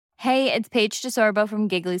Hey, it's Paige DeSorbo from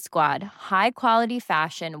Giggly Squad. High quality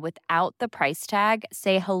fashion without the price tag.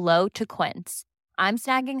 Say hello to Quince. I'm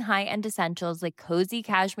snagging high-end essentials like cozy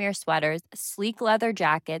cashmere sweaters, sleek leather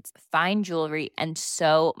jackets, fine jewelry, and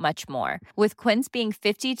so much more. With Quince being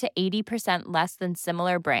 50 to 80% less than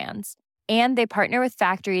similar brands. And they partner with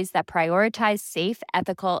factories that prioritize safe,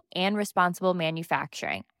 ethical, and responsible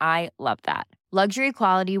manufacturing. I love that. Luxury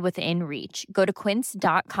quality within reach. Go to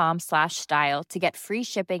quince.com/style to get free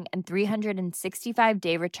shipping and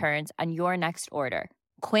 365-day returns on your next order.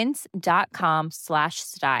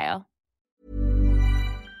 Quince.com/style.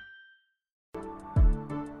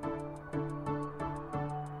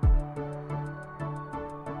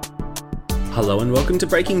 Hello and welcome to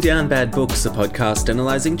Breaking Down Bad Books, a podcast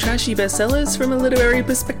analysing trashy bestsellers from a literary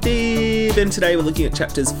perspective. And today we're looking at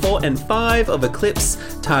chapters 4 and 5 of Eclipse,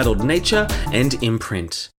 titled Nature and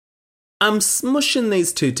Imprint. I'm smushing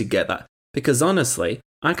these two together because honestly,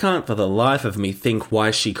 I can't for the life of me think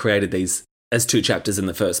why she created these as two chapters in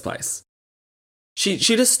the first place. She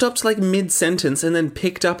just stopped like mid-sentence and then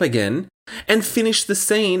picked up again and finished the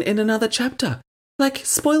scene in another chapter. Like,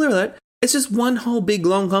 spoiler alert, it's just one whole big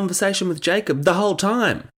long conversation with Jacob the whole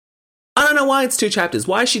time. I don't know why it's two chapters.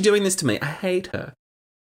 Why is she doing this to me? I hate her.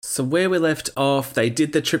 So where we left off, they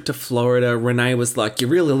did the trip to Florida. Renee was like, you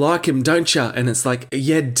really like him, don't you? And it's like,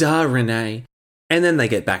 yeah, duh, Renee. And then they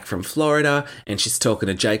get back from Florida and she's talking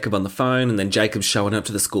to Jacob on the phone, and then Jacob's showing up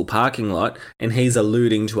to the school parking lot and he's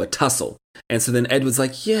alluding to a tussle. And so then Edward's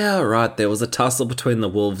like, yeah, right, there was a tussle between the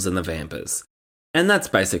wolves and the vampires. And that's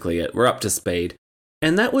basically it. We're up to speed.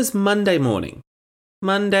 And that was Monday morning.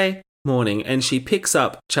 And she picks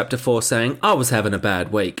up chapter 4 saying, I was having a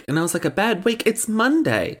bad week. And I was like, a bad week? It's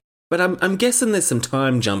Monday. But I'm guessing there's some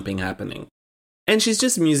time jumping happening. And she's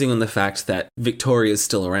just musing on the fact that Victoria's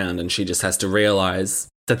still around and she just has to realise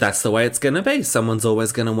that that's the way it's going to be. Someone's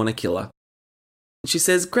always going to want to kill her. She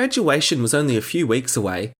says, graduation was only a few weeks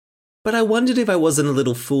away, but I wondered if I wasn't a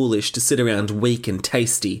little foolish to sit around weak and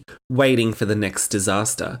tasty, waiting for the next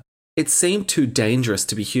disaster. It seemed too dangerous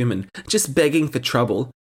to be human, just begging for trouble.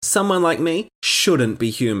 Someone like me shouldn't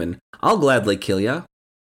be human. I'll gladly kill ya.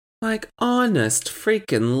 Like, honest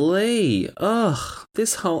freaking Lee. Ugh,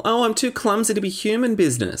 this whole, I'm too clumsy to be human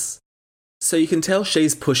business. So you can tell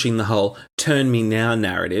she's pushing the whole turn me now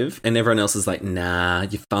narrative, and everyone else is like, nah,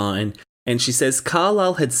 you're fine. And she says,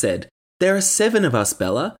 Carlisle had said, there are 7 of us,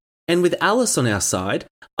 Bella, and with Alice on our side,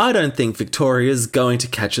 I don't think Victoria's going to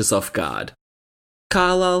catch us off guard.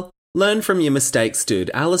 Carlisle, learn from your mistakes, dude.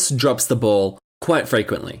 Alice drops the ball quite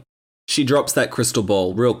frequently. She drops that crystal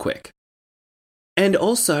ball real quick. And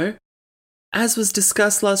also, as was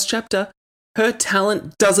discussed last chapter, her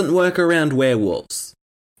talent doesn't work around werewolves.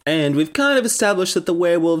 And we've kind of established that the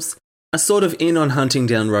werewolves are sort of in on hunting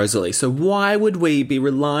down Rosalie, so why would we be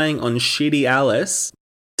relying on shitty Alice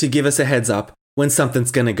to give us a heads up when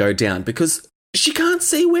something's going to go down? Because she can't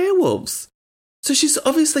see werewolves. So she's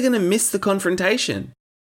obviously going to miss the confrontation.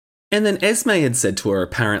 And then Esme had said to her,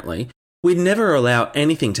 apparently, we'd never allow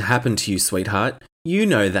anything to happen to you, sweetheart. You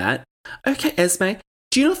know that. Okay, Esme,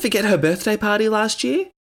 do you not forget her birthday party last year?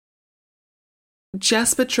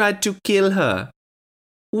 Jasper tried to kill her.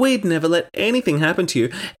 We'd never let anything happen to you,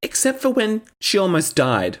 except for when she almost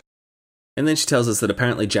died. And then she tells us that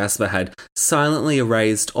apparently Jasper had silently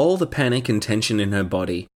erased all the panic and tension in her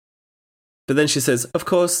body. But then she says, of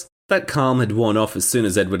course, that calm had worn off as soon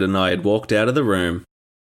as Edward and I had walked out of the room.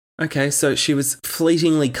 Okay, so she was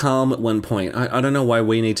fleetingly calm at one point. I don't know why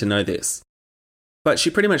we need to know this. But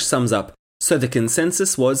she pretty much sums up, so the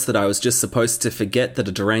consensus was that I was just supposed to forget that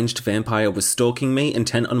a deranged vampire was stalking me,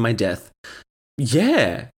 intent on my death.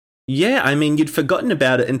 Yeah, I mean, you'd forgotten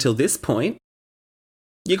about it until this point.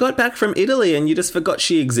 You got back from Italy and you just forgot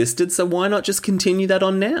she existed, so why not just continue that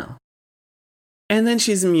on now? And then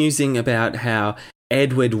she's musing about how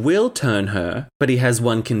Edward will turn her, but he has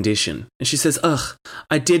one condition. And she says, ugh,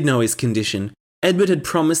 I did know his condition. Edward had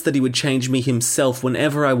promised that he would change me himself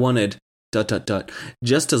whenever I wanted, ...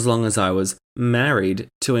 just as long as I was married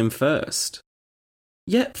to him first.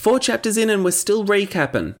 Yeah, 4 chapters in and we're still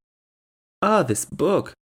recapping. This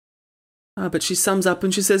book. But she sums up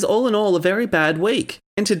and she says, all in all, a very bad week.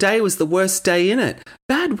 And today was the worst day in it.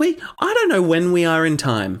 Bad week? I don't know when we are in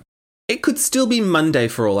time. It could still be Monday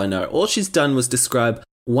for all I know. All she's done was describe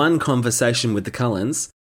one conversation with the Cullens,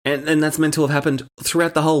 and that's meant to have happened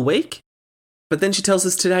throughout the whole week. But then she tells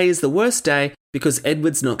us today is the worst day because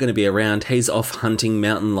Edward's not going to be around. He's off hunting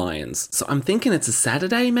mountain lions. So I'm thinking it's a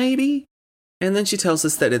Saturday, maybe? And then she tells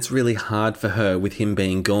us that it's really hard for her with him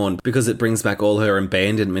being gone because it brings back all her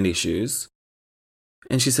abandonment issues.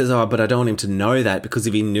 And she says, oh, but I don't want him to know that because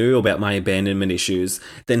if he knew about my abandonment issues,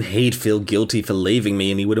 then he'd feel guilty for leaving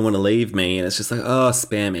me and he wouldn't want to leave me. And it's just like, oh,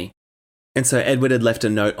 spare me. And so Edward had left a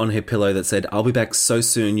note on her pillow that said, I'll be back so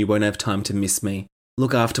soon you won't have time to miss me.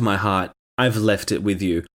 Look after my heart. I've left it with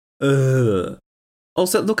you. Ugh.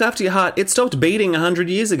 Also, look after your heart. It stopped beating 100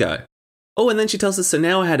 years ago. Oh, and then she tells us, so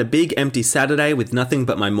now I had a big empty Saturday with nothing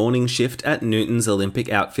but my morning shift at Newton's Olympic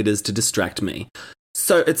Outfitters to distract me.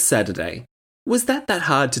 So it's Saturday. Was that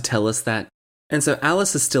hard to tell us that? And so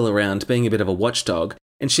Alice is still around being a bit of a watchdog,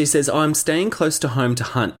 and she says, oh, I'm staying close to home to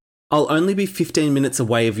hunt. I'll only be 15 minutes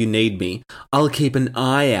away if you need me. I'll keep an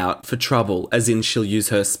eye out for trouble, as in she'll use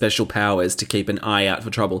her special powers to keep an eye out for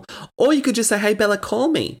trouble. Or you could just say, hey, Bella, call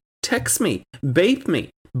me, text me, beep me,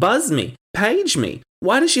 buzz me, page me.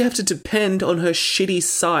 Why does she have to depend on her shitty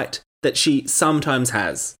sight that she sometimes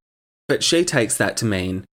has? But she takes that to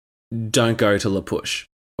mean, don't go to La Push,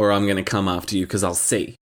 or I'm going to come after you because I'll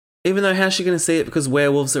see. Even though how's she going to see it because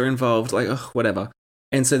werewolves are involved? Like, ugh, whatever.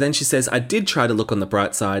 And so then she says, I did try to look on the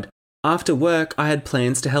bright side. After work, I had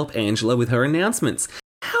plans to help Angela with her announcements.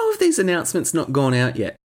 How have these announcements not gone out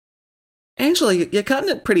yet? Angela, you're cutting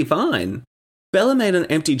it pretty fine. Bella made an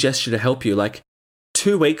empty gesture to help you like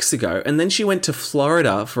 2 weeks ago, and then she went to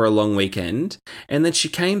Florida for a long weekend, and then she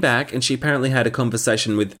came back and she apparently had a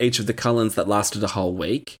conversation with each of the Cullens that lasted a whole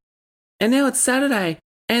week. And now it's Saturday,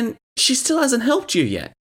 and she still hasn't helped you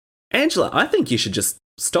yet. Angela, I think you should just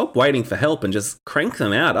stop waiting for help and just crank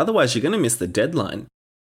them out, otherwise you're going to miss the deadline.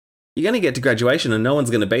 You're going to get to graduation and no one's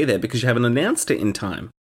going to be there because you haven't announced it in time.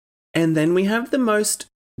 And then we have the most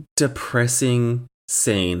depressing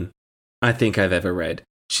scene I think I've ever read.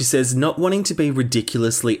 She says, not wanting to be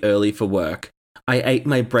ridiculously early for work, I ate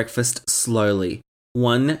my breakfast slowly,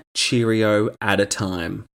 one Cheerio at a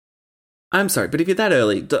time. I'm sorry, but if you're that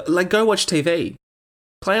early, go watch TV.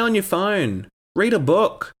 Play on your phone. Read a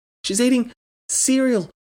book. She's eating cereal,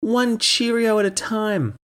 one Cheerio at a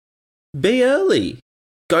time. Be early.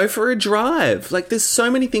 Go for a drive. There's so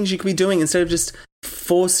many things you could be doing instead of just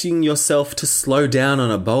forcing yourself to slow down on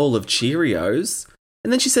a bowl of Cheerios.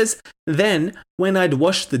 And then she says, then, when I'd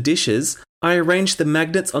washed the dishes, I arranged the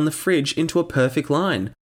magnets on the fridge into a perfect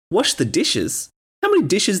line. Wash the dishes? How many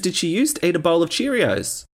dishes did she use to eat a bowl of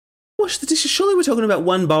Cheerios? Wash the dishes? Surely we're talking about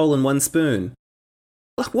one bowl and one spoon.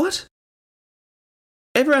 What?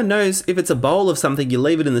 Everyone knows if it's a bowl of something, you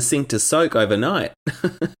leave it in the sink to soak overnight.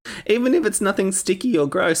 Even if it's nothing sticky or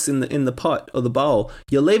gross in the pot or the bowl,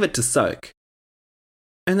 you leave it to soak.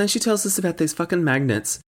 And then she tells us about these fucking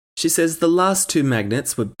magnets. She says the last 2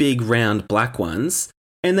 magnets were big, round, black ones,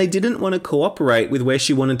 and they didn't want to cooperate with where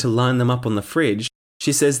she wanted to line them up on the fridge.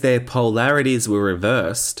 She says their polarities were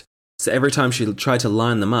reversed, so every time she tried to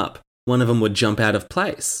line them up, one of them would jump out of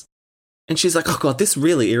place. And she's like, oh God, this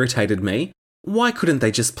really irritated me. Why couldn't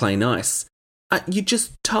they just play nice? You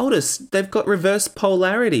just told us they've got reverse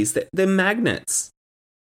polarities. They're magnets.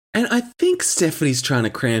 And I think Stephanie's trying to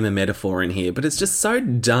cram a metaphor in here, but it's just so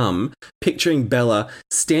dumb picturing Bella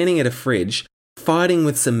standing at a fridge fighting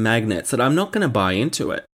with some magnets that I'm not going to buy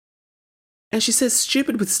into it. And she says,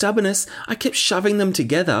 stupid with stubbornness, I kept shoving them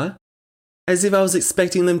together as if I was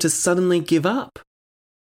expecting them to suddenly give up.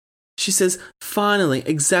 She says, finally,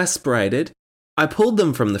 exasperated, I pulled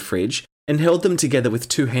them from the fridge and held them together with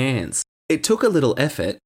 2 hands. It took a little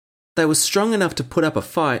effort. They were strong enough to put up a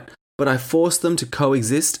fight, but I forced them to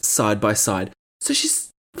coexist side by side. So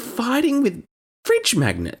she's fighting with fridge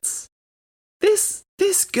magnets. This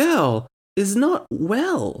girl is not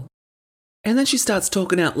well. And then she starts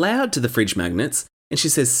talking out loud to the fridge magnets, and she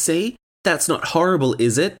says, see, that's not horrible,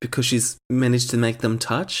 is it? Because she's managed to make them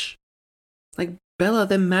touch. Bella,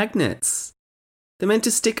 they're magnets. They're meant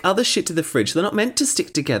to stick other shit to the fridge. They're not meant to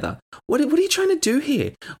stick together. What are you trying to do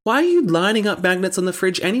here? Why are you lining up magnets on the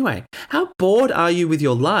fridge anyway? How bored are you with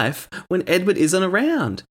your life when Edward isn't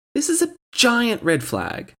around? This is a giant red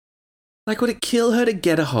flag. Would it kill her to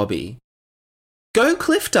get a hobby? Go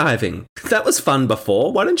cliff diving. That was fun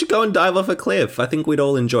before. Why don't you go and dive off a cliff? I think we'd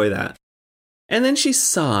all enjoy that. And then she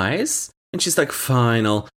sighs and she's like, fine,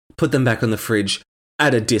 I'll put them back on the fridge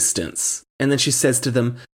at a distance. And then she says to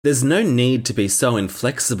them, there's no need to be so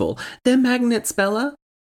inflexible. They're magnets, Bella.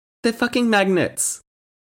 They're fucking magnets.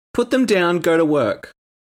 Put them down, go to work.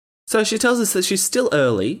 So she tells us that she's still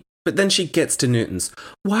early, but then she gets to Newton's.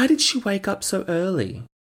 Why did she wake up so early?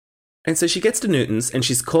 And so she gets to Newton's and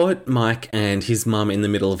she's caught Mike and his mum in the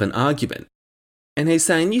middle of an argument. And he's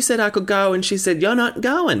saying, you said I could go, and she said, you're not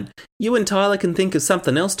going. You and Tyler can think of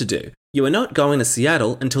something else to do. You are not going to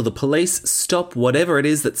Seattle until the police stop whatever it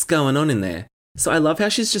is that's going on in there. So I love how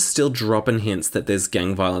she's just still dropping hints that there's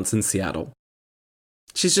gang violence in Seattle.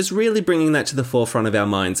 She's just really bringing that to the forefront of our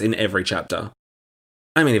minds in every chapter.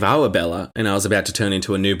 I mean, if I were Bella and I was about to turn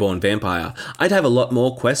into a newborn vampire, I'd have a lot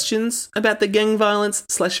more questions about the gang violence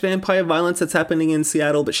 / vampire violence that's happening in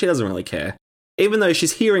Seattle, but she doesn't really care. Even though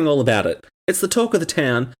she's hearing all about it. It's the talk of the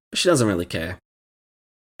town, but she doesn't really care.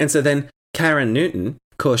 And so then Karen Newton,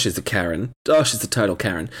 of course she's a Karen. Oh, she's a total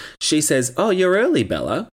Karen. She says, "Oh, you're early,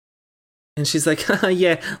 Bella." And she's like,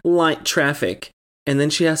 "Yeah, light traffic." And then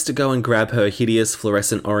she has to go and grab her hideous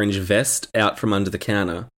fluorescent orange vest out from under the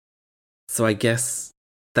counter. So I guess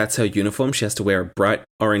that's her uniform. She has to wear a bright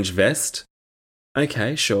orange vest.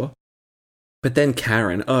 Okay, sure. But then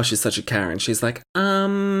Karen, oh, she's such a Karen. She's like,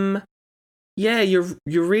 yeah, you're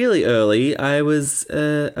really early. I was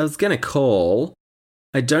gonna call.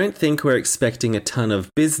 I don't think we're expecting a ton of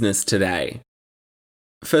business today.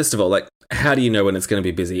 First of all, like, how do you know when it's going to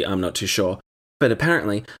be busy? I'm not too sure. But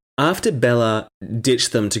apparently, after Bella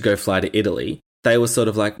ditched them to go fly to Italy, they were sort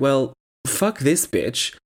of like, well, fuck this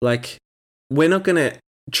bitch. Like, we're not going to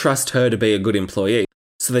trust her to be a good employee.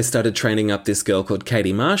 So they started training up this girl called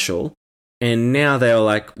Katie Marshall. And now they were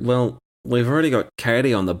like, well, we've already got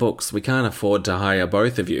Katie on the books. We can't afford to hire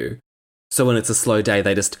both of you. So when it's a slow day,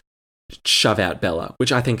 they just shove out Bella,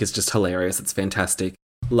 which I think is just hilarious. It's fantastic.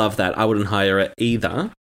 Love that. I wouldn't hire her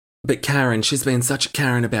either. But Karen, she's been such a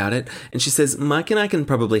Karen about it. And she says, Mike and I can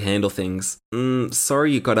probably handle things.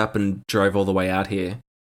 Sorry you got up and drove all the way out here.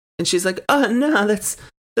 And she's like, oh, no, that's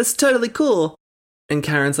totally cool. And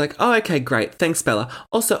Karen's like, oh, okay, great. Thanks, Bella.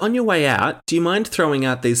 Also, on your way out, do you mind throwing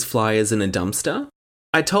out these flyers in a dumpster?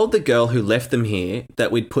 I told the girl who left them here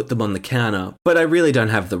that we'd put them on the counter, but I really don't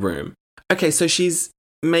have the room. Okay, so she's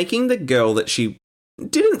making the girl that she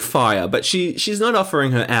didn't fire, but she's not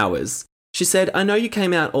offering her hours. She said, I know you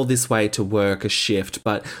came out all this way to work a shift,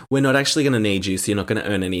 but we're not actually going to need you, so you're not going to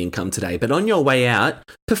earn any income today. But on your way out,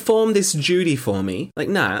 perform this duty for me. Like,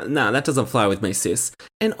 nah, that doesn't fly with me, sis.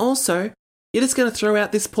 And also, you're just going to throw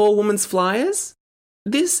out this poor woman's flyers?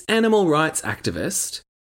 This animal rights activist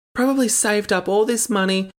probably saved up all this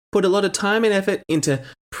money, put a lot of time and effort into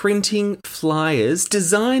printing flyers,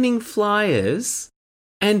 designing flyers,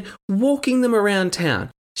 and walking them around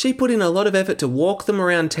town. She put in a lot of effort to walk them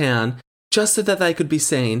around town just so that they could be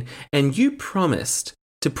seen, and you promised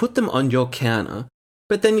to put them on your counter,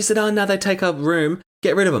 but then you said, oh, no, they take up room,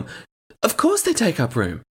 get rid of them. Of course they take up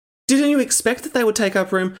room. Didn't you expect that they would take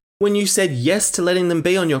up room when you said yes to letting them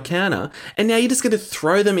be on your counter, and now you're just going to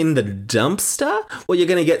throw them in the dumpster? Or you're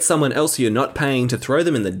going to get someone else who you're not paying to throw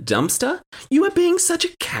them in the dumpster? You are being such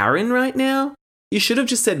a Karen right now. You should have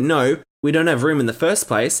just said, no, we don't have room in the first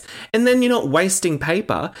place, and then you're not wasting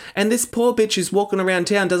paper, and this poor bitch who's walking around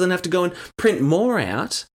town doesn't have to go and print more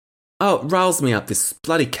out. Oh, it riles me up, this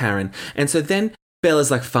bloody Karen. And so then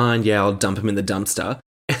Bella's like, fine, yeah, I'll dump him in the dumpster.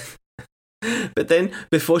 But then,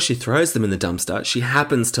 before she throws them in the dumpster, she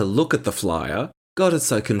happens to look at the flyer. God, it's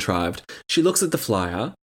so contrived. She looks at the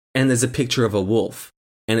flyer, and there's a picture of a wolf,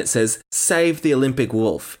 and it says, save the Olympic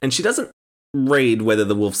wolf. And she doesn't read whether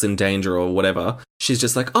the wolf's in danger or whatever. She's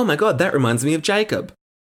just like, oh my God, that reminds me of Jacob.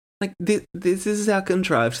 Like, this is how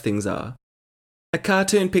contrived things are. A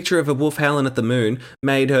cartoon picture of a wolf howling at the moon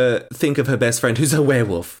made her think of her best friend who's a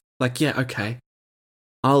werewolf. Like, yeah, okay,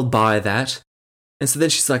 I'll buy that. And so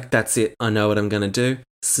then she's like, that's it, I know what I'm going to do.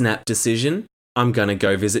 Snap decision, I'm going to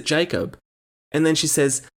go visit Jacob. And then she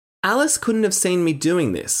says, Alice couldn't have seen me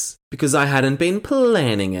doing this because I hadn't been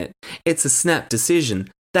planning it. It's a snap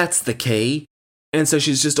decision. That's the key. And so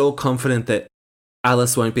she's just all confident that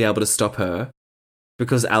Alice won't be able to stop her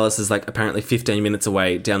because Alice is like apparently 15 minutes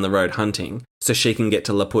away down the road hunting, so she can get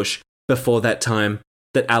to La Push before that time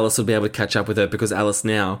that Alice will be able to catch up with her, because Alice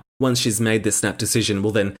now, once she's made this snap decision,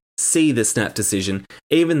 will then see the snap decision,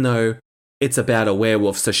 even though it's about a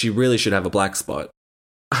werewolf, so she really should have a black spot.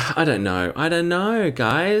 I don't know,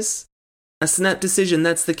 guys. A snap decision,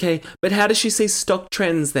 that's the key. But how does she see stock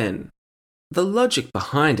trends then? The logic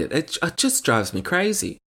behind it just drives me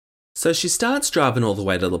crazy. So she starts driving all the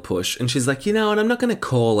way to La Push, and she's like, you know what, I'm not going to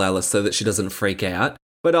call Alice so that she doesn't freak out,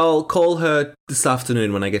 but I'll call her this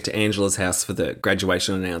afternoon when I get to Angela's house for the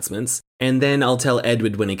graduation announcements, and then I'll tell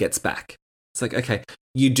Edward when he gets back. It's like, okay,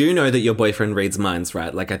 you do know that your boyfriend reads minds,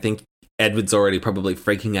 right? Like, I think Edward's already probably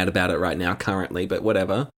freaking out about it right now currently, but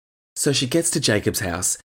whatever. So she gets to Jacob's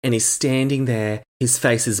house, and he's standing there, his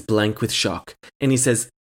face is blank with shock, and he says,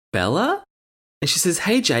 Bella? And she says,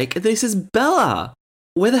 hey, Jake. And then he says, Bella,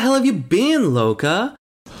 where the hell have you been, Loca?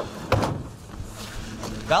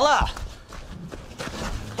 Bella!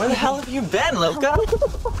 Where the hell have you been, Loca?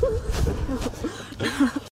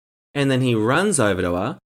 And then he runs over to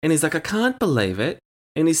her, and he's like, I can't believe it.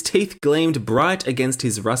 And his teeth gleamed bright against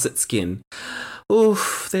his russet skin.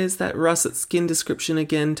 oof, there's that russet skin description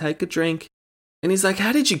again, take a drink. And he's like,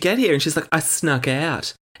 how did you get here? And she's like, I snuck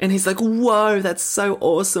out. And he's like, whoa, that's so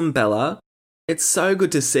awesome, Bella. It's so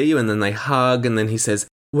good to see you. And then they hug, and then he says,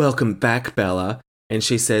 welcome back, Bella. And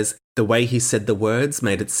she says, the way he said the words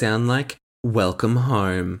made it sound like, welcome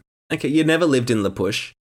home. Okay, you never lived in La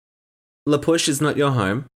Push. La Push is not your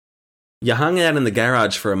home. You hung out in the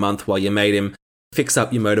garage for a month while you made him fix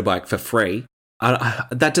up your motorbike for free.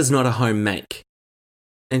 That does not a home make.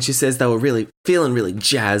 And she says they were really feeling really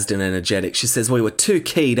jazzed and energetic. She says we were too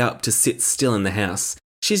keyed up to sit still in the house.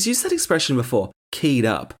 She's used that expression before, keyed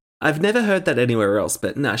up. I've never heard that anywhere else,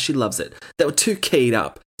 but nah, she loves it. They were too keyed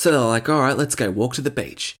up. So they're like, all right, let's go walk to the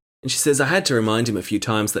beach. And she says, I had to remind him a few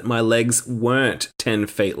times that my legs weren't 10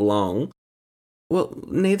 feet long. Well,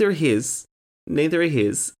 neither are his. Neither are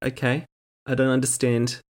his, okay? I don't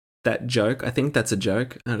understand that joke. I think that's a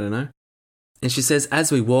joke. I don't know. And she says,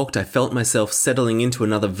 as we walked, I felt myself settling into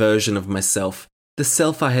another version of myself. The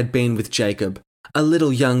self I had been with Jacob. A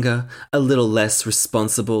little younger, a little less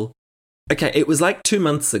responsible. Okay, it was like 2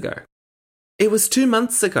 months ago. It was 2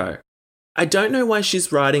 months ago. I don't know why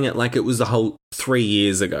she's writing it like it was a whole 3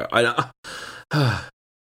 years ago.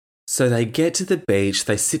 So they get to the beach,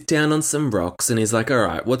 they sit down on some rocks, and he's like, all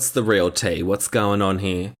right, what's the real tea? What's going on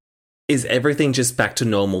here? Is everything just back to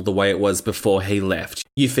normal the way it was before he left?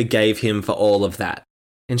 You forgave him for all of that.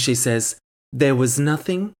 And she says, there was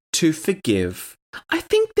nothing to forgive. I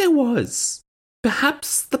think there was.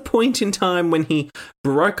 Perhaps the point in time when he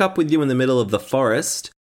broke up with you in the middle of the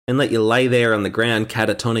forest and let you lay there on the ground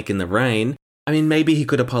catatonic in the rain. I mean, maybe he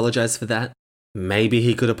could apologise for that. Maybe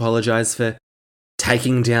he could apologise for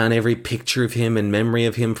taking down every picture of him and memory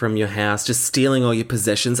of him from your house, just stealing all your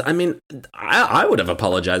possessions. I mean, I would have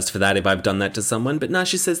apologised for that if I've done that to someone, but no,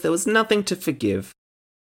 she says there was nothing to forgive.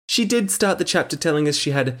 She did start the chapter telling us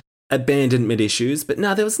she had abandonment issues, but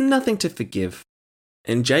no, there was nothing to forgive.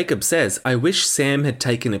 And Jacob says, I wish Sam had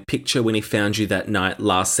taken a picture when he found you that night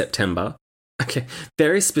last September. Okay,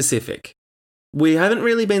 very specific. We haven't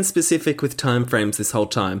really been specific with timeframes this whole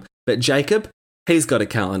time, but Jacob, he's got a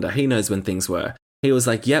calendar. He knows when things were. He was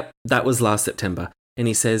like, yep, that was last September. And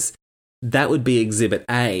he says, that would be Exhibit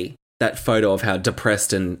A, that photo of how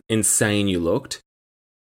depressed and insane you looked.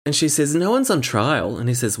 And she says, no one's on trial. And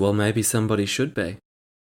he says, well, maybe somebody should be.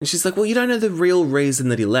 And she's like, well, you don't know the real reason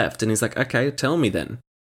that he left. And he's like, okay, tell me then.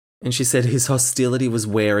 And she said his hostility was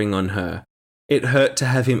wearing on her. It hurt to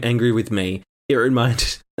have him angry with me. It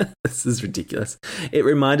reminded, this is ridiculous. It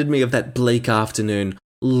reminded me of that bleak afternoon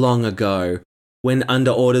long ago when, under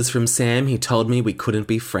orders from Sam, he told me we couldn't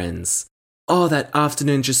be friends. Oh, that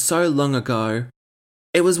afternoon just so long ago.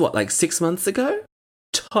 It was what, like 6 months ago?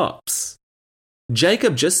 Tops.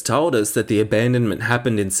 Jacob just told us that the abandonment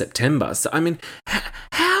happened in September. So, I mean,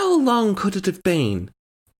 how long could it have been?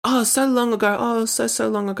 Oh, so long ago. Oh, so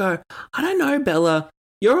long ago. I don't know, Bella.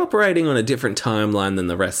 You're operating on a different timeline than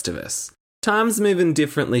the rest of us. Time's moving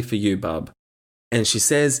differently for you, bub. And she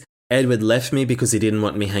says, Edward left me because he didn't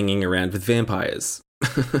want me hanging around with vampires.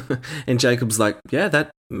 And Jacob's like, yeah,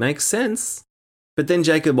 that makes sense. But then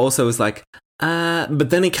Jacob also was like, but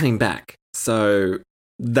then he came back. So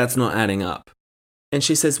that's not adding up. And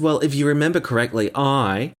she says, well, if you remember correctly,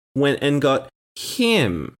 I went and got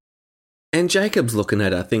him. And Jacob's looking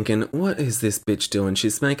at her thinking, what is this bitch doing?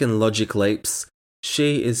 She's making logic leaps.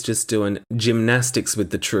 She is just doing gymnastics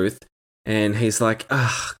with the truth. And he's like,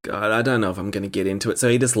 oh, God, I don't know if I'm going to get into it. So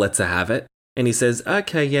he just lets her have it. And he says,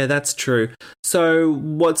 okay, yeah, that's true. So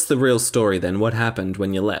what's the real story then? What happened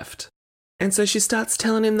when you left? And so she starts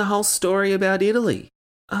telling him the whole story about Italy.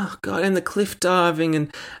 Oh, God, and the cliff diving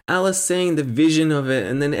and Alice seeing the vision of it.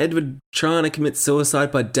 And then Edward trying to commit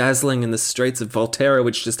suicide by dazzling in the streets of Volterra,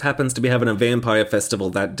 which just happens to be having a vampire festival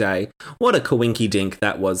that day. What a coinky-dink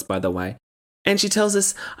that was, by the way. And she tells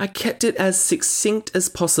us, I kept it as succinct as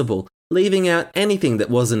possible, leaving out anything that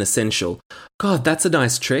wasn't essential. God, that's a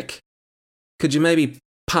nice trick. Could you maybe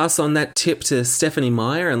pass on that tip to Stephanie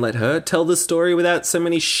Meyer and let her tell the story without so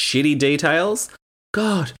many shitty details?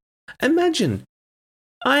 God, imagine.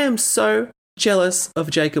 I am so jealous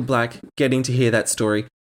of Jacob Black getting to hear that story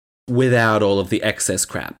without all of the excess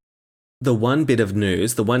crap. The one bit of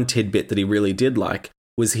news, the one tidbit that he really did like,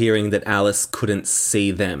 was hearing that Alice couldn't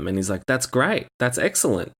see them. And he's like, that's great. That's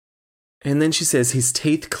excellent. And then she says his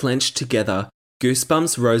teeth clenched together,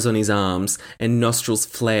 goosebumps rose on his arms, and nostrils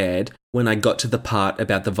flared when I got to the part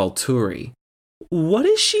about the Volturi. What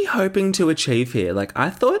is she hoping to achieve here? Like,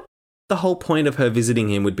 I thought the whole point of her visiting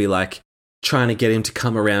him would be like trying to get him to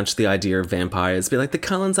come around to the idea of vampires. Be like, the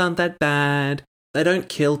Cullens aren't that bad. They don't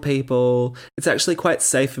kill people. It's actually quite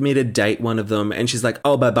safe for me to date one of them. And she's like,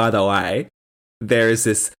 oh, but by the way, there is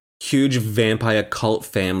this huge vampire cult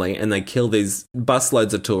family and they kill these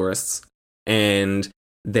busloads of tourists and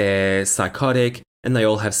they're psychotic and they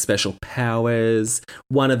all have special powers.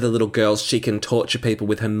 One of the little girls, she can torture people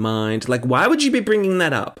with her mind. Like, why would you be bringing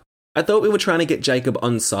that up? I thought we were trying to get Jacob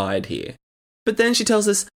on side here. But then she tells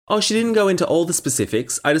us, oh, she didn't go into all the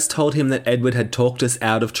specifics. I just told him that Edward had talked us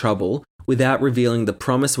out of trouble without revealing the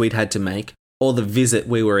promise we'd had to make or the visit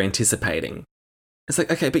we were anticipating. It's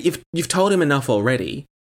like, okay, but you've told him enough already.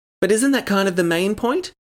 But isn't that kind of the main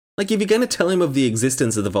point? Like, if you're going to tell him of the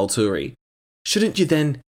existence of the Volturi, shouldn't you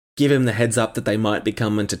then give him the heads up that they might be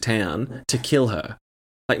coming to town to kill her?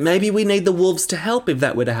 Like, maybe we need the wolves to help if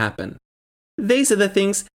that were to happen. These are the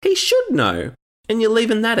things he should know, and you're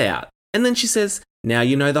leaving that out. And then she says, now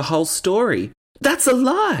you know the whole story. That's a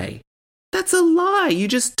lie. That's a lie. You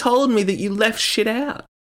just told me that you left shit out.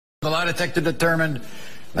 The lie detector determined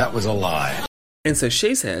that was a lie. And so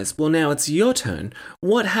she says, well, now it's your turn.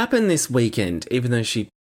 What happened this weekend? Even though she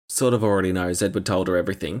sort of already knows Edward told her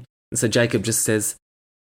everything. And so Jacob just says,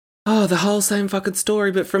 oh, the whole same fucking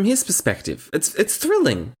story, but from his perspective. It's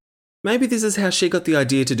thrilling. Maybe this is how she got the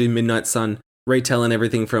idea to do Midnight Sun, retelling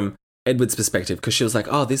everything from Edward's perspective, because she was like,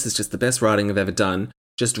 oh, this is just the best writing I've ever done.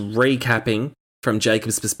 Just recapping from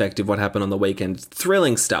Jacob's perspective what happened on the weekend.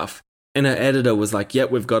 Thrilling stuff. And her editor was like, yep,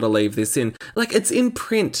 we've got to leave this in. Like, it's in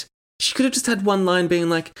print. She could have just had one line being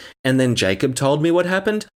like, and then Jacob told me what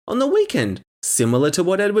happened on the weekend, similar to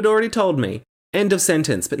what Edward already told me. End of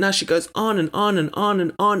sentence. But now she goes on and on and on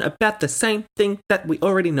and on about the same thing that we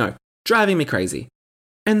already know. Driving me crazy.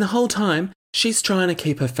 And the whole time, she's trying to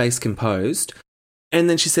keep her face composed. And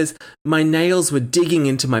then she says, my nails were digging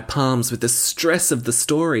into my palms with the stress of the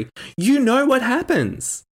story. You know what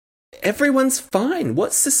happens. Everyone's fine.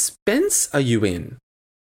 What suspense are you in?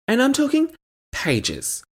 And I'm talking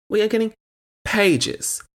pages. We are getting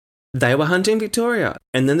pages. They were hunting Victoria,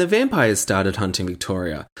 and then the vampires started hunting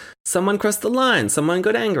Victoria. Someone crossed the line, someone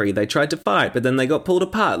got angry, they tried to fight, but then they got pulled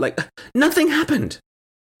apart. Like, nothing happened.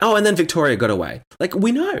 Oh, and then Victoria got away. Like,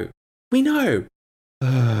 we know.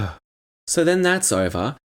 So then that's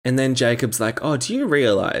over, and then Jacob's like, oh, do you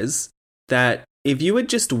realise that if you had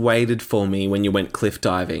just waited for me when you went cliff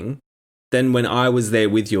diving, then when I was there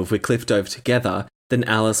with you, if we cliff dove together, then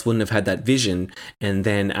Alice wouldn't have had that vision, and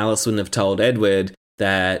then Alice wouldn't have told Edward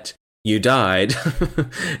that you died,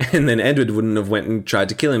 and then Edward wouldn't have went and tried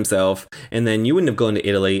to kill himself, and then you wouldn't have gone to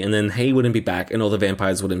Italy, and then he wouldn't be back, and all the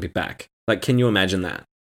vampires wouldn't be back. Like, can you imagine that?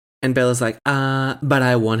 And Bella's like, but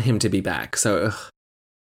I want him to be back, so,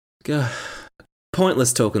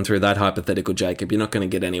 pointless talking through that hypothetical, Jacob. You're not going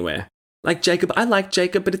to get anywhere. Like, Jacob, I like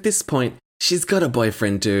Jacob, but at this point, she's got a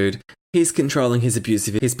boyfriend, dude. He's controlling, he's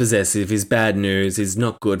abusive, he's possessive, he's bad news, he's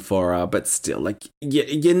not good for her, but still, like,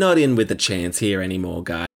 you're not in with a chance here anymore,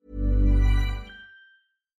 guy.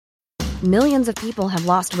 Millions of people have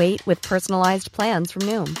lost weight with personalized plans from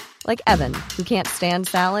Noom. Like Evan, who can't stand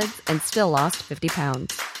salads and still lost 50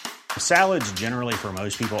 pounds. Salads generally for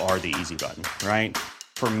most people are the easy button, right?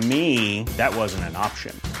 For me, that wasn't an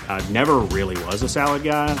option. I never really was a salad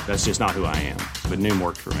guy. That's just not who I am. But Noom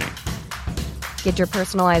worked for me. Get your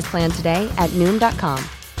personalized plan today at Noom.com.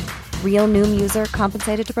 Real Noom user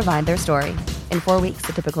compensated to provide their story. In 4 weeks,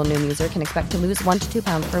 the typical Noom user can expect to lose 1 to 2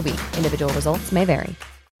 pounds per week. Individual results may vary.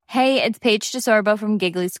 Hey, it's Paige DeSorbo from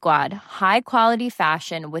Giggly Squad. High quality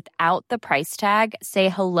fashion without the price tag. Say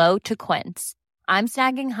hello to Quince. I'm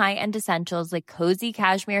snagging high-end essentials like cozy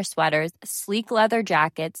cashmere sweaters, sleek leather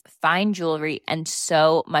jackets, fine jewelry, and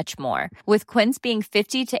so much more. With Quince being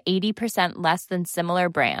 50 to 80% less than similar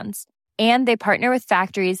brands. And they partner with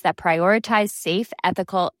factories that prioritize safe,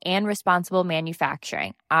 ethical, and responsible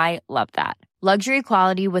manufacturing. I love that. Luxury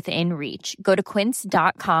quality within reach. Go to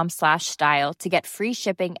quince.com/style to get free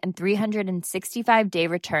shipping and 365-day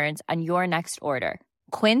returns on your next order.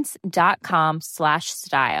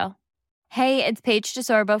 Quince.com/style. Hey, it's Paige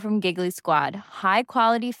DeSorbo from Giggly Squad. High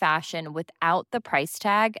quality fashion without the price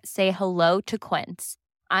tag. Say hello to Quince.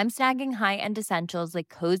 I'm snagging high-end essentials like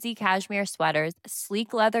cozy cashmere sweaters,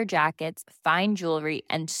 sleek leather jackets, fine jewelry,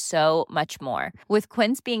 and so much more. With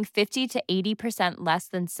Quince being 50 to 80% less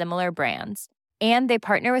than similar brands. And they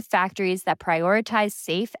partner with factories that prioritize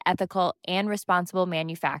safe, ethical, and responsible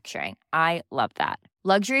manufacturing. I love that.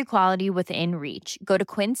 Luxury quality within reach. Go to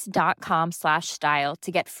quince.com/style to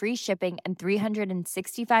get free shipping and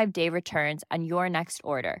 365-day returns on your next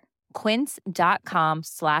order.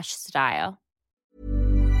 Quince.com/style.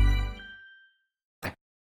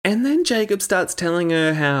 And then Jacob starts telling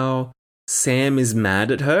her how Sam is mad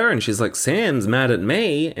at her, and she's like, Sam's mad at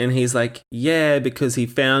me? And he's like, yeah, because he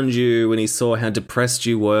found you and he saw how depressed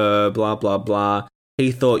you were, blah, blah, blah.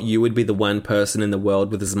 he thought you would be the one person in the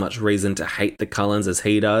world with as much reason to hate the Cullens as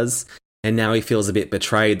he does. And now he feels a bit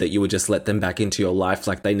betrayed that you would just let them back into your life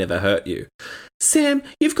like they never hurt you. Sam,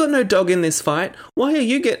 you've got no dog in this fight. Why are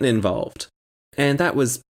you getting involved? And that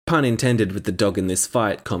was pun intended with the dog in this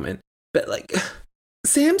fight comment. But, like,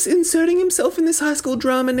 Sam's inserting himself in this high school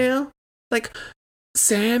drama now. Like,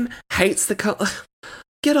 Sam hates the Cullens.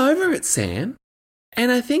 Get over it, Sam.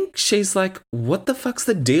 And I think she's like, what the fuck's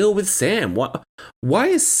the deal with Sam? Why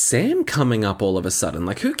is Sam coming up all of a sudden?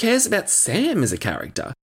 Like, who cares about Sam as a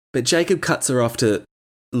character? But Jacob cuts her off to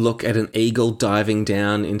look at an eagle diving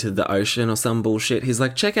down into the ocean or some bullshit. He's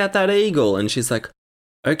like, check out that eagle. And she's like,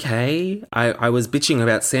 okay, I was bitching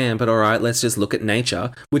about Sam, but all right, let's just look at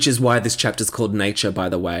nature, which is why this chapter's called Nature, by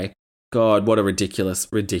the way. God, what a ridiculous,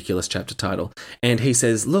 ridiculous chapter title. And he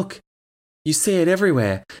says, look, you see it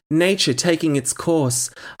everywhere. Nature taking its course,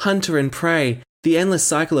 hunter and prey, the endless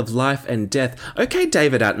cycle of life and death. Okay,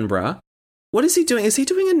 David Attenborough, what is he doing? Is he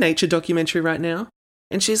doing a nature documentary right now?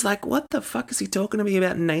 And she's like, what the fuck is he talking to me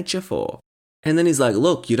about nature for? And then he's like,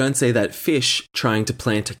 look, you don't see that fish trying to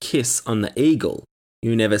plant a kiss on the eagle.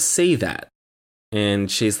 You never see that.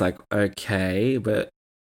 And she's like, okay, but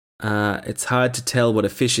it's hard to tell what a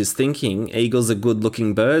fish is thinking. Eagles are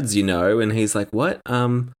good-looking birds, you know. And he's like, what?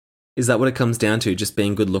 Is that what it comes down to, just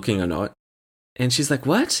being good-looking or not? And she's like,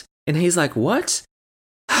 what? And he's like, what?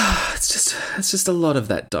 It's just a lot of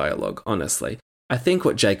that dialogue, honestly. I think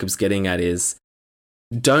what Jacob's getting at is,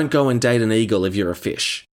 don't go and date an eagle if you're a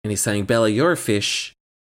fish. And he's saying, Bella, you're a fish.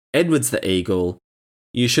 Edward's the eagle.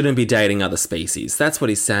 You shouldn't be dating other species. That's what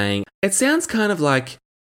he's saying. It sounds kind of like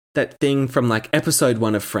that thing from like episode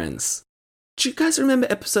 1 of Friends. Do you guys remember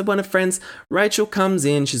episode 1 of Friends? Rachel comes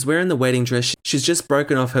in, she's wearing the wedding dress. She's just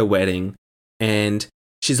broken off her wedding and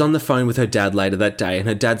she's on the phone with her dad later that day. And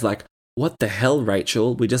her dad's like, what the hell,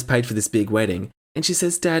 Rachel? We just paid for this big wedding. And she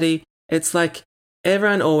says, Daddy, it's like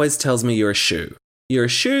everyone always tells me you're a shoe. You're a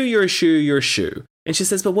shoe, you're a shoe, you're a shoe. And she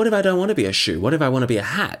says, but what if I don't want to be a shoe? What if I want to be a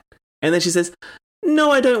hat? And then she says,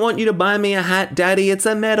 no, I don't want you to buy me a hat, Daddy. It's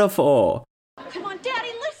a metaphor. Come on,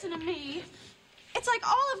 Daddy, listen to me. It's like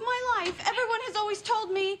all of my life, everyone has always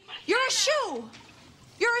told me, you're a shoe.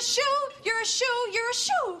 You're a shoe, you're a shoe, you're a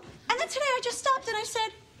shoe. And then today I just stopped and I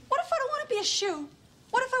said, what if I don't want to be a shoe?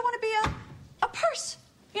 What if I want to be a purse,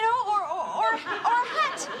 you know, or a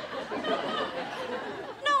hat?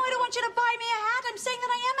 No, I don't want you to buy me a hat. I'm saying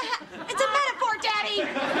that I am a hat. It's a metaphor, Daddy.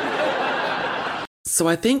 So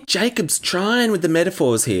I think Jacob's trying with the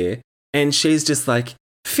metaphors here, and she's just like,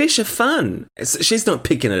 fish are fun. She's not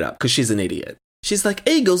picking it up because she's an idiot. She's like,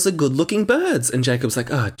 eagles are good-looking birds. And Jacob's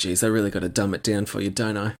like, oh, geez, I really got to dumb it down for you,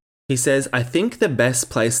 don't I? He says, I think the best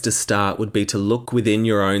place to start would be to look within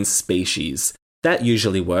your own species. That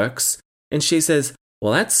usually works. And she says,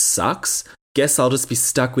 well, that sucks. Guess I'll just be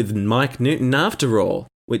stuck with Mike Newton after all.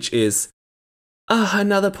 Which is,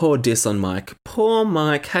 another poor diss on Mike. Poor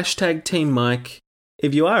Mike. Hashtag Team Mike.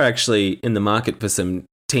 If you are actually in the market for some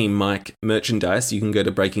Team Mike merchandise, you can go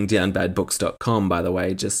to breakingdownbadbooks.com, by the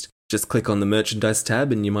way. Just click on the merchandise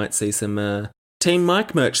tab and you might see some Team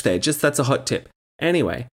Mike merch there. That's a hot tip.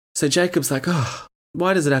 Anyway, so Jacob's like, oh,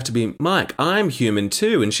 why does it have to be Mike? I'm human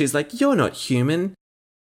too. And she's like, you're not human.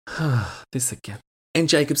 This again. And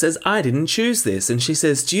Jacob says, I didn't choose this. And she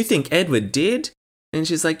says, do you think Edward did? And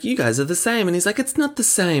she's like, you guys are the same. And he's like, it's not the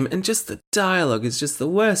same. And just the dialogue is just the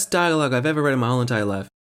worst dialogue I've ever read in my whole entire life.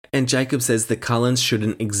 And Jacob says the Cullens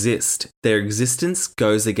shouldn't exist. Their existence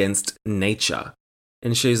goes against nature.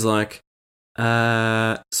 And she's like,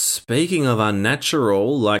 speaking of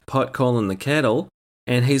unnatural, like pot calling the kettle.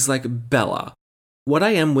 And he's like, Bella, what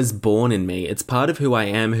I am was born in me. It's part of who I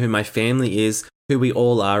am, who my family is, who we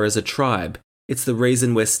all are as a tribe. It's the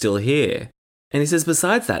reason we're still here. And he says,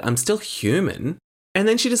 besides that, I'm still human. And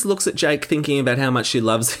then she just looks at Jake thinking about how much she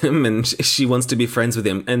loves him and she wants to be friends with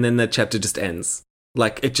him. And then the chapter just ends.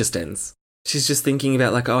 Like, it just ends. She's just thinking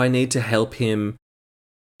about like, oh, I need to help him.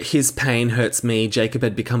 His pain hurts me. Jacob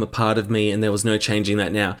had become a part of me and there was no changing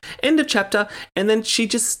that now. End of chapter. And then she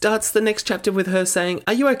just starts the next chapter with her saying,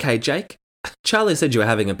 are you okay, Jake? Charlie said you were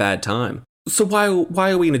having a bad time. So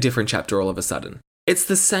why are we in a different chapter all of a sudden? It's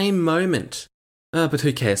the same moment. But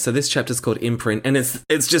who cares? So this chapter's called Imprint, and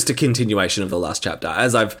it's just a continuation of the last chapter,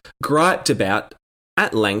 as I've griped about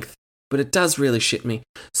at length, but it does really shit me.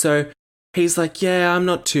 So he's like, yeah, I'm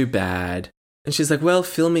not too bad. And she's like, well,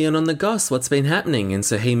 fill me in on the goss. What's been happening? And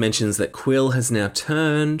so he mentions that Quill has now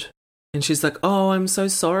turned. And she's like, oh, I'm so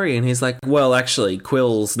sorry. And he's like, well, actually,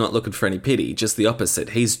 Quill's not looking for any pity, just the opposite.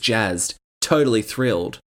 He's jazzed, totally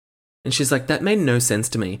thrilled. And she's like, that made no sense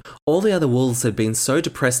to me. All the other wolves had been so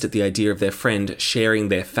depressed at the idea of their friend sharing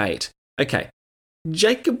their fate. Okay,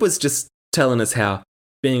 Jacob was just telling us how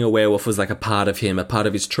being a werewolf was like a part of him, a part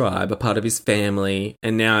of his tribe, a part of his family,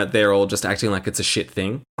 and now they're all just acting like it's a shit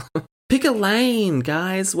thing. Pick a lane,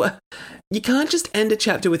 guys. You can't just end a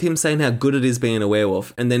chapter with him saying how good it is being a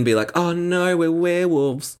werewolf and then be like, oh no, we're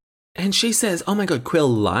werewolves. And she says, oh my God, Quill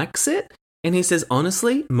likes it? And he says,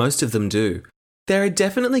 honestly, most of them do. There are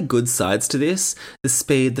definitely good sides to this. The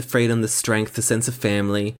speed, the freedom, the strength, the sense of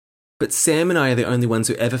family. But Sam and I are the only ones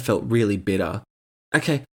who ever felt really bitter.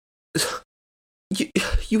 Okay,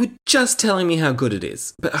 you were just telling me how good it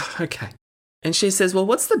is, but okay. And she says, well,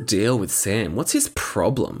 what's the deal with Sam? What's his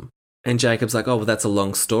problem? And Jacob's like, oh, well, that's a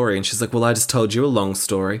long story. And she's like, well, I just told you a long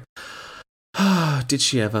story. Did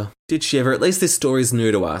she ever? Did she ever? At least this story's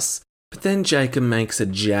new to us. But then Jacob makes a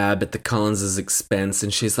jab at the Collins' expense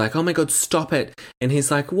and she's like, oh my God, stop it. And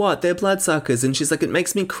he's like, what? They're bloodsuckers. And she's like, it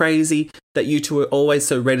makes me crazy that you two are always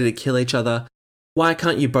so ready to kill each other. Why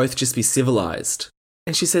can't you both just be civilized?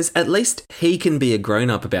 And she says, at least he can be a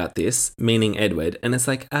grown-up about this, meaning Edward. And it's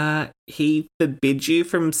like, he forbids you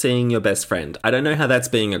from seeing your best friend. I don't know how that's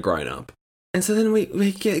being a grown-up. And so then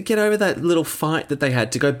we get over that little fight that they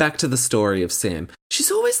had to go back to the story of Sam.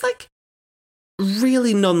 She's always like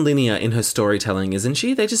really non-linear in her storytelling, isn't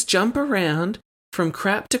she? They just jump around from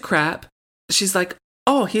crap to crap. She's like,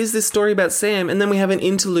 oh, here's this story about Sam, and then we have an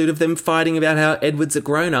interlude of them fighting about how Edward's a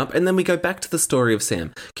grown-up, and then we go back to the story of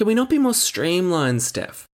Sam. Can we not be more streamlined,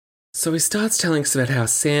 Steph? So he starts telling us about how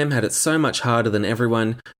Sam had it so much harder than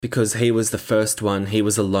everyone because he was the first one, he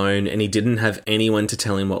was alone, and he didn't have anyone to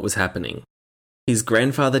tell him what was happening. His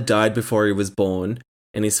grandfather died before he was born,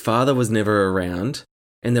 and his father was never around,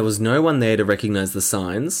 and there was no one there to recognise the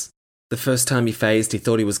signs. The first time he phased, he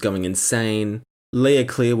thought he was going insane. Leah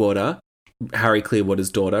Clearwater, Harry Clearwater's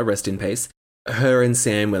daughter, rest in peace, her and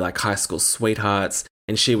Sam were like high school sweethearts,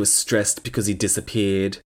 and she was stressed because he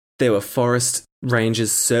disappeared. There were forest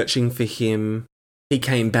rangers searching for him. He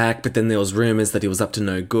came back, but then there was rumours that he was up to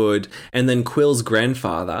no good, and then Quill's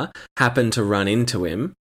grandfather happened to run into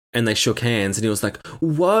him, and they shook hands, and he was like,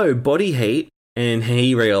 whoa, body heat, and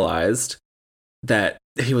he realised that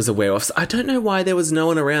he was a werewolf. So I don't know why there was no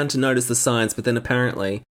one around to notice the signs, but then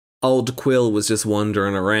apparently old Quill was just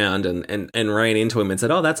wandering around and ran into him and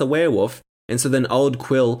said, oh, that's a werewolf. And so then old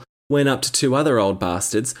Quill went up to two other old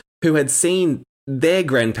bastards who had seen their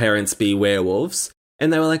grandparents be werewolves,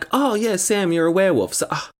 and they were like, oh, yeah, Sam, you're a werewolf. So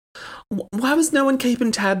why was no one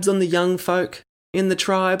keeping tabs on the young folk in the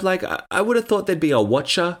tribe? Like, I would have thought there'd be a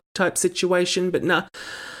watcher type situation, but nah,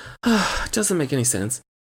 it doesn't make any sense.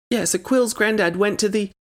 Yeah, so Quill's granddad went to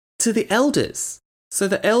the elders. So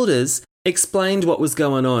the elders explained what was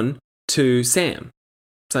going on to Sam.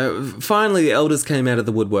 So finally the elders came out of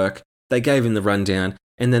the woodwork, they gave him the rundown,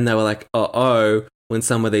 and then they were like, when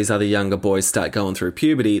some of these other younger boys start going through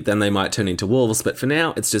puberty, then they might turn into wolves, but for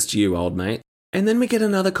now, it's just you, old mate. And then we get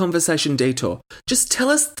another conversation detour. Just tell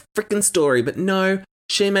us the frickin' story, but no,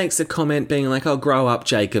 she makes a comment being like, oh, grow up,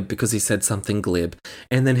 Jacob, because he said something glib.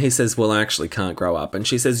 And then he says, well, I actually can't grow up. And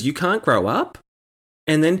she says, you can't grow up?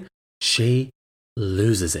 And then she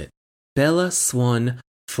loses it. Bella Swan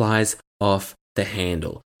flies off the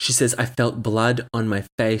handle. She says, I felt blood on my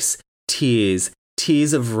face, tears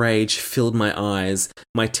of rage filled my eyes,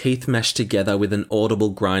 my teeth mashed together with an audible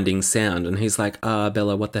grinding sound. And he's like,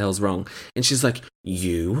 Bella, what the hell's wrong? And she's like,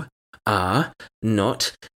 you are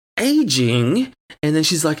not aging. And then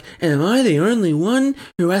she's like, am I the only one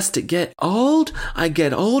who has to get old? I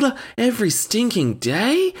get older every stinking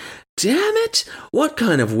day? Damn it! What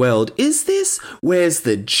kind of world is this? Where's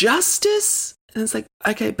the justice? And it's like,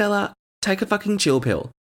 okay, Bella, take a fucking chill pill.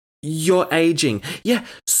 You're aging. Yeah,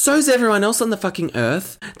 so's everyone else on the fucking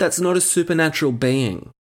earth that's not a supernatural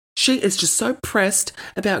being. She is just so pressed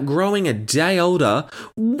about growing a day older.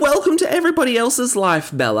 Welcome to everybody else's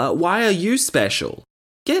life, Bella. Why are you special?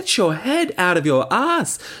 Get your head out of your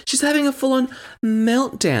ass. She's having a full-on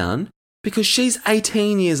meltdown because she's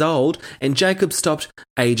 18 years old and Jacob stopped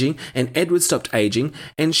aging and Edward stopped aging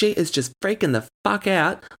and she is just freaking the fuck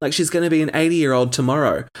out like she's going to be an 80-year-old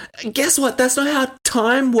tomorrow. Guess what? That's not how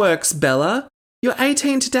time works, Bella. You're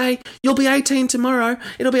 18 today, you'll be 18 tomorrow,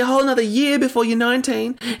 it'll be a whole another year before you're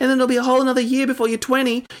 19, and then it'll be a whole another year before you're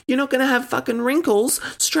 20. You're not going to have fucking wrinkles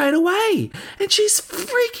straight away. And she's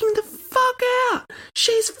freaking the fuck out.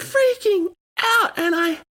 She's freaking out, and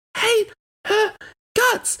I hate her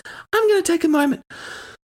guts. I'm going to take a moment.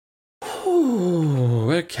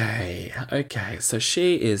 Ooh, okay. So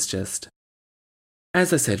she is just,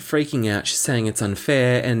 as I said, freaking out. She's saying it's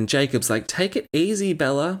unfair, and Jacob's like, take it easy,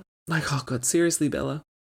 Bella. Like, oh God, seriously, Bella?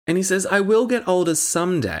 And he says, I will get older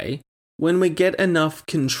someday. when we get enough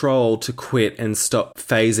control to quit and stop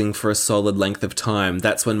phasing for a solid length of time,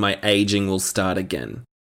 that's when my aging will start again.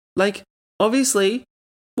 Like, obviously,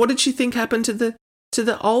 what did she think happened to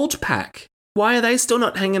the old pack? Why are they still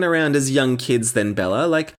not hanging around as young kids then, Bella?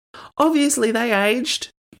 Like, obviously they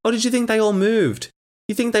aged. Or did you think they all moved?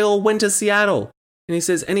 You think they all went to Seattle? And he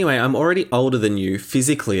says, anyway, I'm already older than you,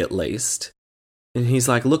 physically at least. And he's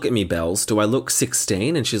like, look at me, Bells. Do I look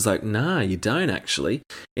 16? And she's like, nah, you don't actually.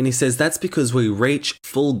 And he says, that's because we reach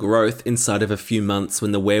full growth inside of a few months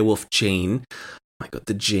when the werewolf gene, oh my God,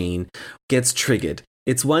 the gene, gets triggered.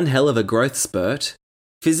 It's one hell of a growth spurt.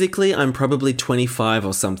 Physically, I'm probably 25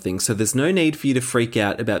 or something, so there's no need for you to freak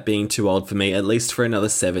out about being too old for me, at least for another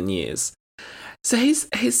 7 years. So he's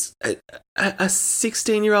a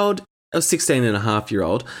 16-year-old, or 16 and a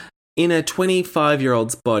half-year-old in a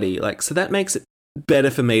 25-year-old's body. Like, so that makes it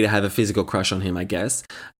better for me to have a physical crush on him, I guess.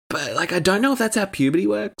 But, like, I don't know if that's how puberty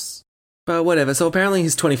works. But whatever. So apparently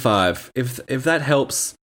he's 25. If that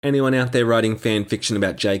helps anyone out there writing fan fiction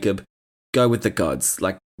about Jacob, go with the gods.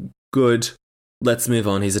 Like, good. Let's move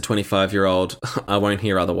on. He's a 25-year-old. I won't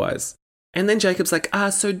hear otherwise. And then Jacob's like,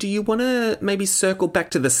 so do you want to maybe circle back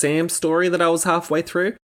to the Sam story that I was halfway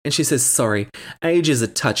through? And she says, sorry, age is a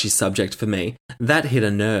touchy subject for me. That hit a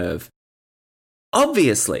nerve.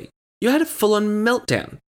 Obviously, you had a full-on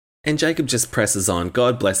meltdown. And Jacob just presses on.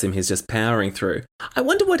 God bless him, he's just powering through. I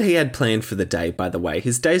wonder what he had planned for the day, by the way.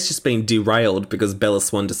 His day's just been derailed because Bella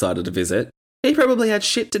Swan decided to visit. He probably had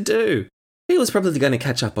shit to do. He was probably going to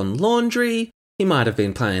catch up on laundry. He might have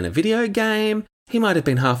been playing a video game. He might have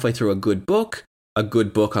been halfway through a good book. A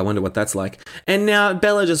good book, I wonder what that's like. And now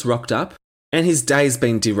Bella just rocked up and his day's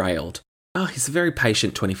been derailed. Oh, he's a very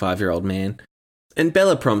patient 25-year-old man. And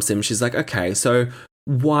Bella prompts him. She's like, okay, so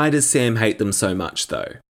why does Sam hate them so much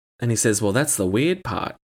though? And he says, well, that's the weird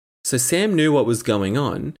part. So Sam knew what was going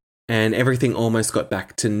on and everything almost got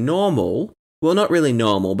back to normal. Well, not really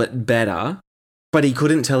normal, but better. But he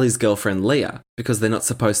couldn't tell his girlfriend Leah because they're not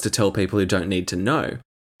supposed to tell people who don't need to know.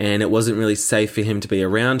 And it wasn't really safe for him to be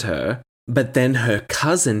around her. But then her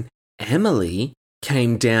cousin, Emily,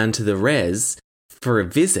 came down to the res for a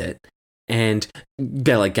visit. And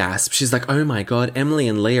Bella gasped. She's like, oh my God, Emily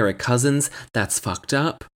and Leah are cousins? That's fucked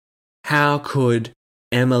up. How could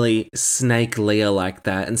Emily snake Leah like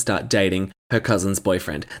that and start dating her cousin's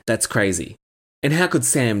boyfriend? That's crazy. And how could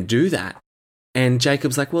Sam do that? And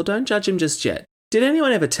Jacob's like, well, don't judge him just yet. Did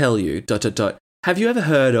anyone ever tell you, ... have you ever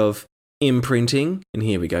heard of imprinting? And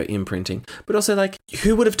here we go, imprinting. But also, like,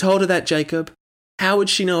 who would have told her that, Jacob? How would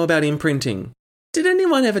she know about imprinting? Did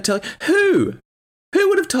anyone ever tell you? Who? Who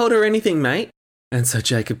would have told her anything, mate? And so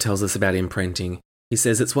Jacob tells us about imprinting. He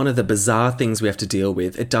says it's one of the bizarre things we have to deal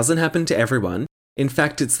with. It doesn't happen to everyone. In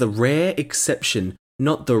fact, it's the rare exception,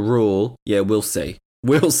 not the rule. Yeah, we'll see.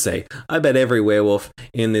 We'll see. I bet every werewolf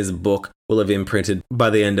in this book will have imprinted by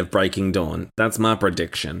the end of Breaking Dawn. That's my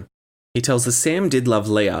prediction. He tells us Sam did love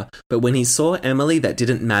Leah, but when he saw Emily, that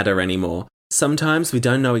didn't matter anymore. Sometimes we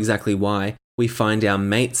don't know exactly why. We find our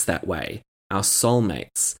mates that way, our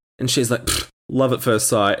soulmates. And she's like, love at first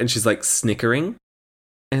sight. And she's like snickering.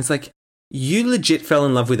 And it's like, you legit fell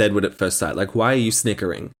in love with Edward at first sight. Like, why are you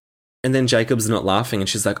snickering? And then Jacob's not laughing and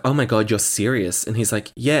she's like, oh my God, you're serious. And he's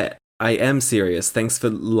like, yeah, I am serious. Thanks for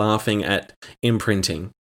laughing at imprinting.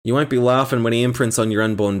 You won't be laughing when he imprints on your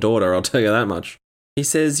unborn daughter, I'll tell you that much. He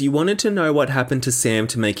says, you wanted to know what happened to Sam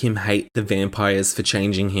to make him hate the vampires for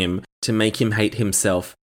changing him, to make him hate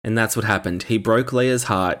himself. And that's what happened. He broke Leah's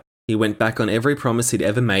heart. He went back on every promise he'd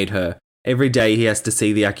ever made her. Every day he has to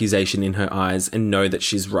see the accusation in her eyes and know that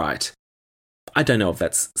she's right. I don't know if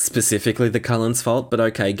that's specifically the Cullens' fault, but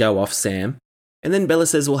okay, go off, Sam. And then Bella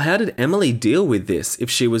says, well, how did Emily deal with this if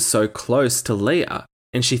she was so close to Leah?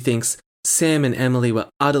 And she thinks Sam and Emily were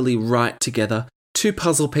utterly right together. Two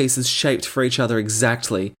puzzle pieces shaped for each other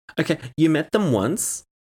exactly. Okay, you met them once.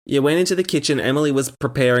 You went into the kitchen, Emily was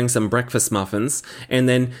preparing some breakfast muffins, and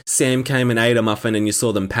then Sam came and ate a muffin and you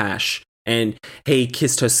saw them pash. And he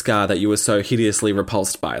kissed her scar that you were so hideously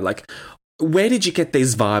repulsed by. Like, where did you get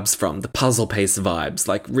these vibes from? The puzzle piece vibes?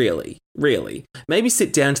 Like, really? Really? Maybe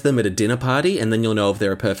sit down to them at a dinner party and then you'll know if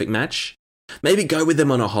they're a perfect match. Maybe go with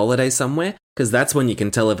them on a holiday somewhere, because that's when you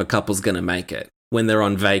can tell if a couple's going to make it, when they're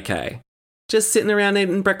on vacay. Just sitting around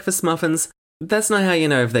eating breakfast muffins, that's not how you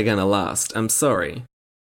know if they're going to last. I'm sorry.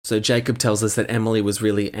 So Jacob tells us that Emily was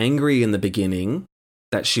really angry in the beginning,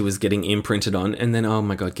 that she was getting imprinted on, and then, oh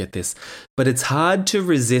my God, get this. But it's hard to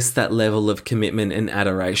resist that level of commitment and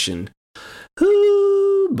adoration.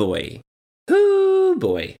 Ooh, boy. Ooh,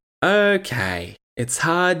 boy. Okay. It's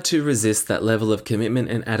hard to resist that level of commitment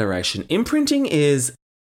and adoration. Imprinting is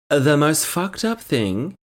the most fucked up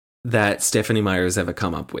thing that Stephenie Meyer has ever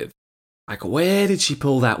come up with. Like, where did she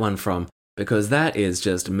pull that one from? Because that is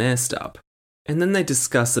just messed up. And then they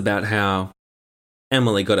discuss about how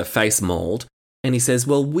Emily got her face mauled, and he says,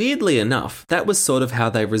 well, weirdly enough, that was sort of how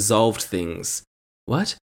they resolved things.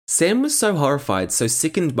 What? Sam was so horrified, so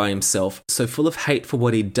sickened by himself, so full of hate for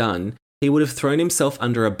what he'd done, he would have thrown himself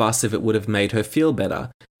under a bus if it would have made her feel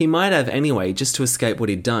better. He might have anyway, just to escape what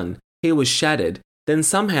he'd done. He was shattered. Then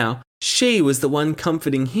somehow, she was the one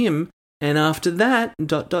comforting him, and after that, ...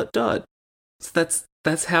 So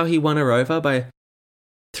that's how he won her over, by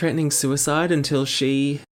threatening suicide until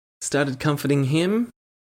she started comforting him?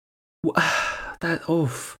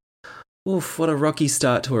 Oof, what a rocky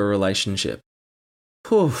start to a relationship.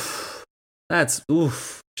 Oof,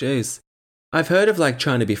 jeez. I've heard of like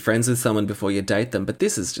trying to be friends with someone before you date them, but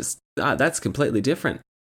this is just, that's completely different.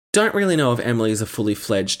 Don't really know if Emily is a fully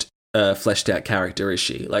fleshed out character, is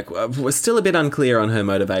she? Like, we're still a bit unclear on her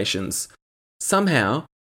motivations. Somehow,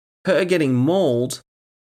 her getting mauled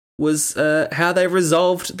was how they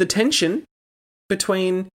resolved the tension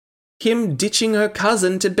between him ditching her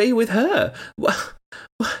cousin to be with her.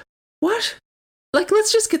 What? Like,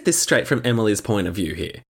 let's just get this straight from Emily's point of view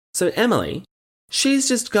here. So Emily, she's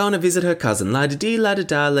just going to visit her cousin. La-da-dee,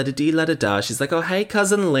 la-da-da, la-da-dee, la-da-da. She's like, oh, hey,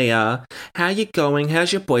 cousin Leah, how you going?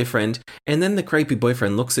 How's your boyfriend? And then the creepy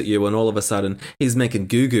boyfriend looks at you and all of a sudden he's making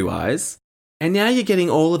goo-goo eyes. And now you're getting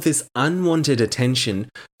all of this unwanted attention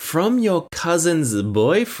from your cousin's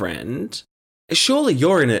boyfriend. Surely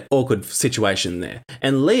you're in an awkward situation there.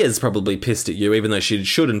 And Leah's probably pissed at you, even though she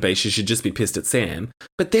shouldn't be. She should just be pissed at Sam.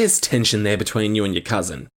 But there's tension there between you and your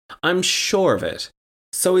cousin. I'm sure of it.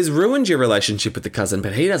 So he's ruined your relationship with the cousin,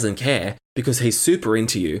 but he doesn't care because he's super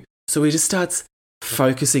into you. So he just starts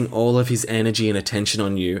focusing all of his energy and attention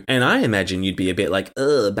on you. And I imagine you'd be a bit like,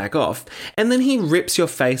 ugh, back off. And then he rips your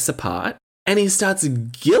face apart and he starts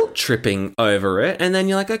guilt tripping over it. And then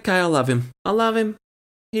you're like, okay, I love him.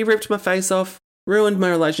 He ripped my face off, ruined my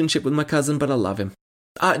relationship with my cousin, but I love him.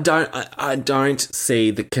 I don't see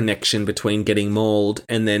the connection between getting mauled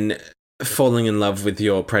and then falling in love with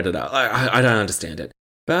your predator. I don't understand it.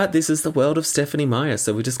 But this is the world of Stephenie Meyer,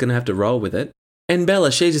 so we're just going to have to roll with it. And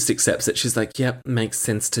Bella, she just accepts it. She's like, yep, makes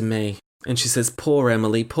sense to me. And she says, poor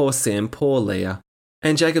Emily, poor Sam, poor Leah.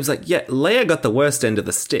 And Jacob's like, yeah, Leah got the worst end of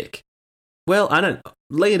the stick. Well,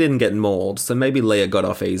 Leah didn't get mauled, so maybe Leah got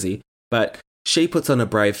off easy. But she puts on a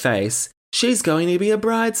brave face. She's going to be a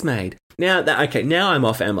bridesmaid. Now I'm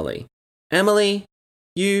off Emily. Emily,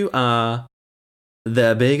 you are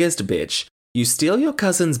the biggest bitch. You steal your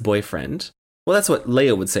cousin's boyfriend. Well, that's what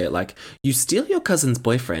Leah would say it like. You steal your cousin's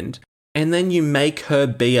boyfriend, and then you make her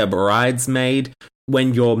be a bridesmaid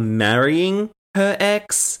when you're marrying her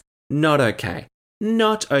ex. Not okay.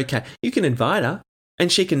 Not okay. You can invite her,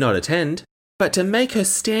 and she can not attend. But to make her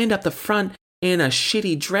stand up the front in a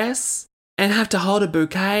shitty dress and have to hold a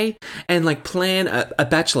bouquet and like plan a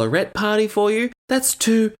bachelorette party for you, that's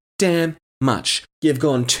too damn much. You've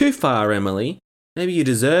gone too far, Emily. Maybe you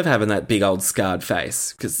deserve having that big old scarred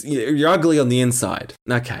face because you're ugly on the inside.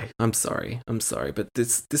 Okay, I'm sorry, but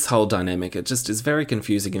this whole dynamic, it just is very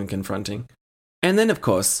confusing and confronting. And then, of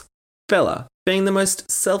course, Bella, being the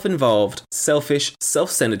most self-involved, selfish,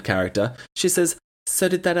 self-centered character, she says, so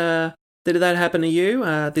did that happen to you,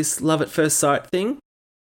 this love at first sight thing?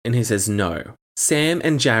 And he says, no. Sam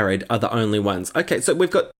and Jared are the only ones. Okay, so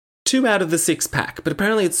we've got 2 out of the 6 pack, but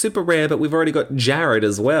apparently it's super rare, but we've already got Jared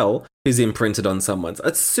as well, who's imprinted on someone's.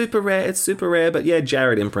 It's super rare, but yeah,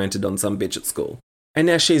 Jared imprinted on some bitch at school. And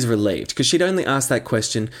now she's relieved, because she'd only asked that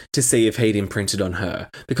question to see if he'd imprinted on her,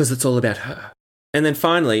 because it's all about her. And then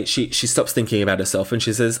finally, she stops thinking about herself and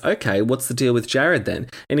she says, okay, what's the deal with Jared then?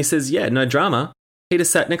 And he says, yeah, no drama. He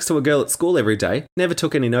just sat next to a girl at school every day, never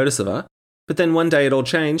took any notice of her. But then one day it all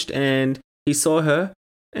changed and he saw her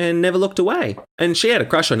and never looked away. And she had a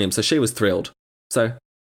crush on him, so she was thrilled. So,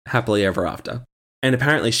 happily ever after. And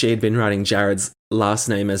apparently she had been writing Jared's last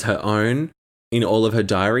name as her own in all of her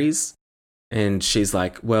diaries. And she's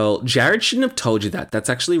like, well, Jared shouldn't have told you that. That's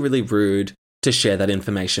actually really rude to share that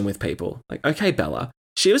information with people. Like, okay, Bella.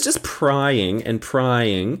 She was just prying and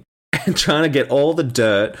trying to get all the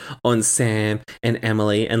dirt on Sam and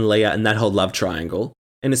Emily and Leah and that whole love triangle.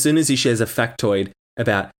 And as soon as he shares a factoid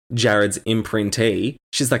about Jared's imprintee,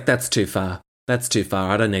 she's like, that's too far. That's too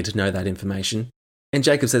far. I don't need to know that information. And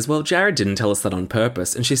Jacob says, well, Jared didn't tell us that on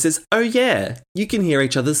purpose. And she says, oh yeah, you can hear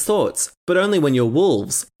each other's thoughts, but only when you're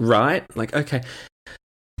wolves, right? Like, okay.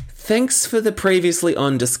 Thanks for the previously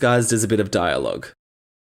on disguised as a bit of dialogue.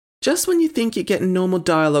 Just when you think you're getting normal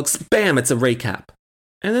dialogues, bam, it's a recap.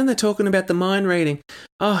 And then they're talking about the mind reading.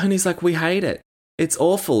 Oh, and he's like, we hate it. It's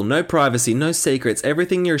awful. No privacy, no secrets,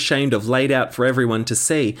 everything you're ashamed of laid out for everyone to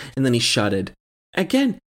see. And then he shuddered.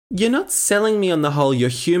 Again, you're not selling me on the whole you're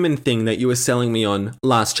human thing that you were selling me on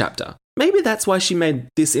last chapter. Maybe that's why she made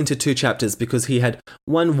this into 2 chapters, because he had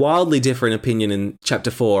one wildly different opinion in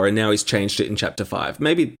chapter 4 and now he's changed it in chapter 5.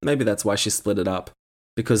 Maybe that's why she split it up,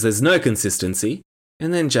 because there's no consistency.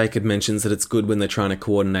 And then Jacob mentions that it's good when they're trying to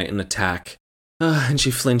coordinate an attack. And she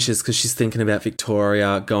flinches because she's thinking about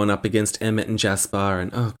Victoria going up against Emmett and Jasper, and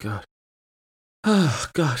oh God,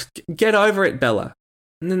 get over it, Bella.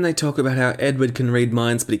 And then they talk about how Edward can read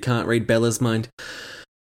minds, but he can't read Bella's mind.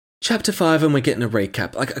 Chapter 5, and we're getting a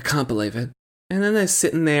recap. Like, I can't believe it. And then they're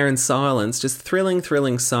sitting there in silence, just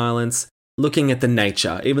thrilling silence, looking at the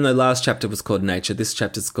nature. Even though last chapter was called Nature, this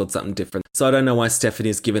chapter's called something different. So I don't know why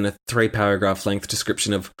Stephanie's given a 3-paragraph length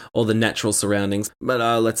description of all the natural surroundings, but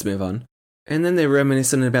let's move on. And then they're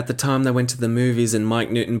reminiscing about the time they went to the movies and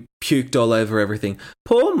Mike Newton puked all over everything.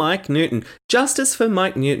 Poor Mike Newton. Justice for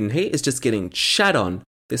Mike Newton. He is just getting shat on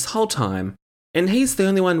this whole time. And he's the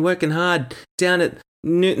only one working hard down at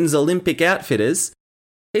Newton's Olympic Outfitters.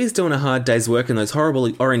 He's doing a hard day's work in those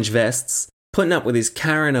horrible orange vests, putting up with his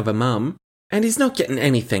Karen of a mum, and he's not getting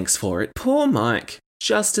any thanks for it. Poor Mike.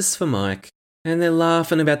 Justice for Mike. And they're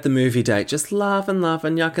laughing about the movie date, just laughing,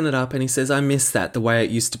 yucking it up. And he says, I miss that, the way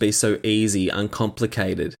it used to be so easy,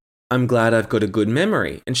 uncomplicated. I'm glad I've got a good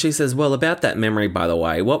memory. And she says, well, about that memory, by the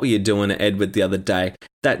way, what were you doing to Edward the other day?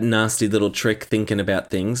 That nasty little trick thinking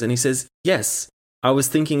about things. And he says, yes, I was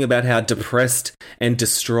thinking about how depressed and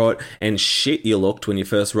distraught and shit you looked when you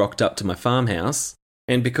first rocked up to my farmhouse.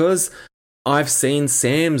 And because I've seen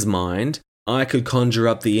Sam's mind, I could conjure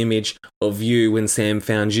up the image of you when Sam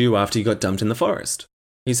found you after you got dumped in the forest.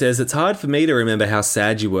 He says, it's hard for me to remember how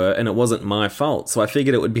sad you were, and it wasn't my fault, so I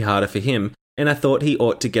figured it would be harder for him, and I thought he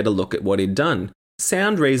ought to get a look at what he'd done.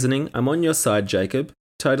 Sound reasoning. I'm on your side, Jacob.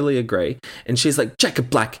 Totally agree. And she's like, Jacob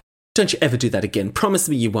Black, don't you ever do that again. Promise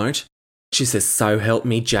me you won't. She says, so help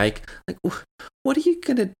me, Jake. Like, what are you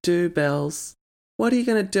going to do, Bells? What are you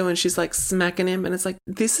going to do? And she's like smacking him, and it's like,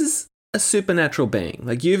 this is a supernatural being.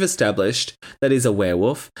 Like, you've established that he's a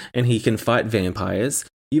werewolf and he can fight vampires.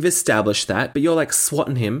 You've established that, but you're like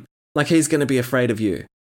swatting him like he's going to be afraid of you.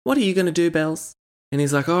 What are you going to do, Bells? And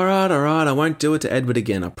he's like, all right, I won't do it to Edward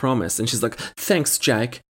again, I promise. And she's like, thanks,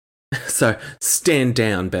 Jake. So stand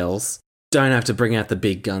down, Bells. Don't have to bring out the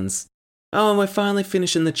big guns. Oh, and we're finally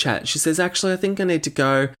finishing the chat. She says, actually, I think I need to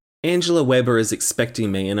go. Angela Weber is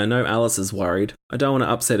expecting me, and I know Alice is worried. I don't want to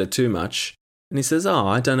upset her too much. And he says, oh,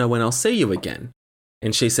 I don't know when I'll see you again.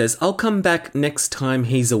 And she says, I'll come back next time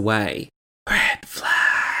he's away. Red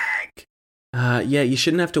flag. Yeah, you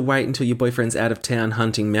shouldn't have to wait until your boyfriend's out of town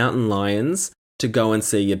hunting mountain lions to go and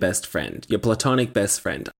see your best friend, your platonic best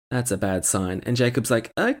friend. That's a bad sign. And Jacob's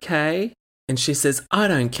like, okay. And she says, I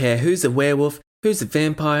don't care who's a werewolf, who's a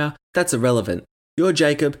vampire. That's irrelevant. You're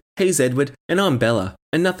Jacob, he's Edward, and I'm Bella,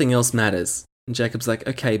 and nothing else matters. And Jacob's like,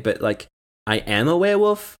 okay, but like, I am a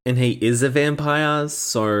werewolf and he is a vampire,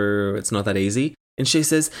 so it's not that easy. And she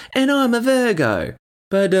says, and I'm a Virgo.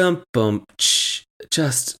 Ba-dum-bum.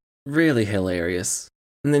 Just really hilarious.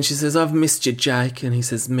 And then she says, I've missed you, Jake. And he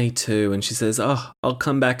says, me too. And she says, oh, I'll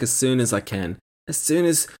come back as soon as I can. As soon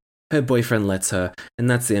as her boyfriend lets her. And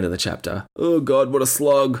that's the end of the chapter. Oh God, what a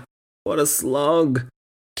slog. What a slog.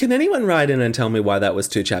 Can anyone write in and tell me why that was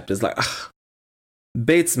 2 chapters? Like,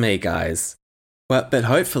 beats me, guys. But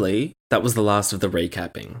hopefully that was the last of the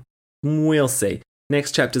recapping. We'll see.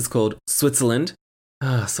 Next chapter's called Switzerland.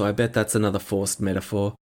 So I bet that's another forced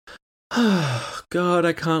metaphor. God,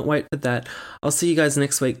 I can't wait for that. I'll see you guys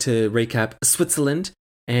next week to recap Switzerland.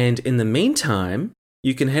 And in the meantime,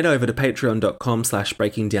 you can head over to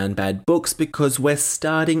patreon.com/breakingdownbadbooks because we're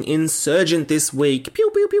starting Insurgent this week.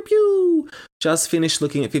 Pew, pew, pew, pew. Just finished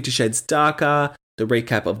looking at 50 Shades Darker. The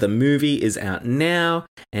recap of the movie is out now.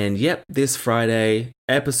 And yep, this Friday,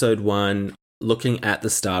 episode 1, looking at the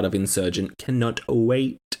start of Insurgent. Cannot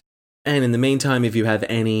wait. And in the meantime, if you have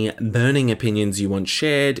any burning opinions you want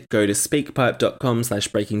shared, go to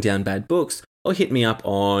speakpipe.com/breakingdownbadbooks or hit me up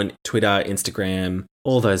on Twitter, Instagram,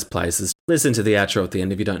 all those places. Listen to the outro at the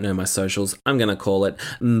end if you don't know my socials. I'm going to call it.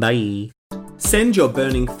 Bye. Send your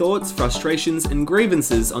burning thoughts, frustrations, and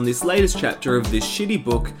grievances on this latest chapter of this shitty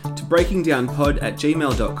book to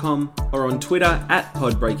breakingdownpod@gmail.com or on Twitter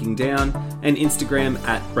 @podbreakingdown and Instagram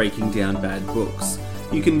 @breakingdownbadbooks.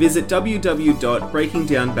 You can visit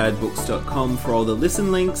www.breakingdownbadbooks.com for all the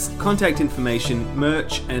listen links, contact information,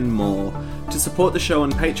 merch, and more. To support the show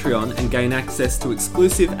on Patreon and gain access to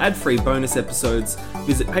exclusive ad-free bonus episodes,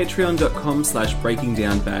 visit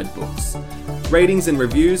patreon.com/breakingdownbadbooks. Ratings and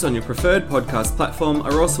reviews on your preferred podcast platform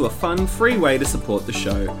are also a fun, free way to support the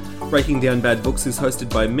show. Breaking Down Bad Books is hosted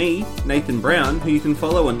by me, Nathan Brown, who you can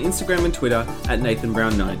follow on Instagram and Twitter at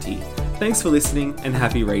NathanBrown90. Thanks for listening and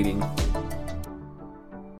happy reading.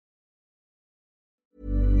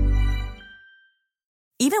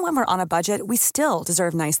 Even when we're on a budget, we still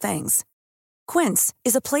deserve nice things. Quince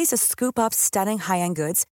is a place to scoop up stunning high-end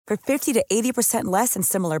goods for 50 to 80% less than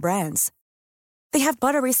similar brands. They have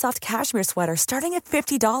buttery soft cashmere sweaters starting at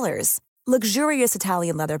 $50, luxurious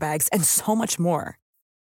Italian leather bags, and so much more.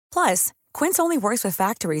 Plus, Quince only works with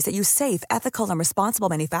factories that use safe, ethical, and responsible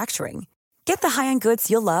manufacturing. Get the high-end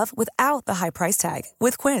goods you'll love without the high price tag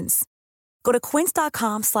with Quince. Go to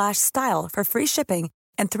quince.com/style for free shipping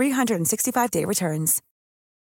and 365-day returns.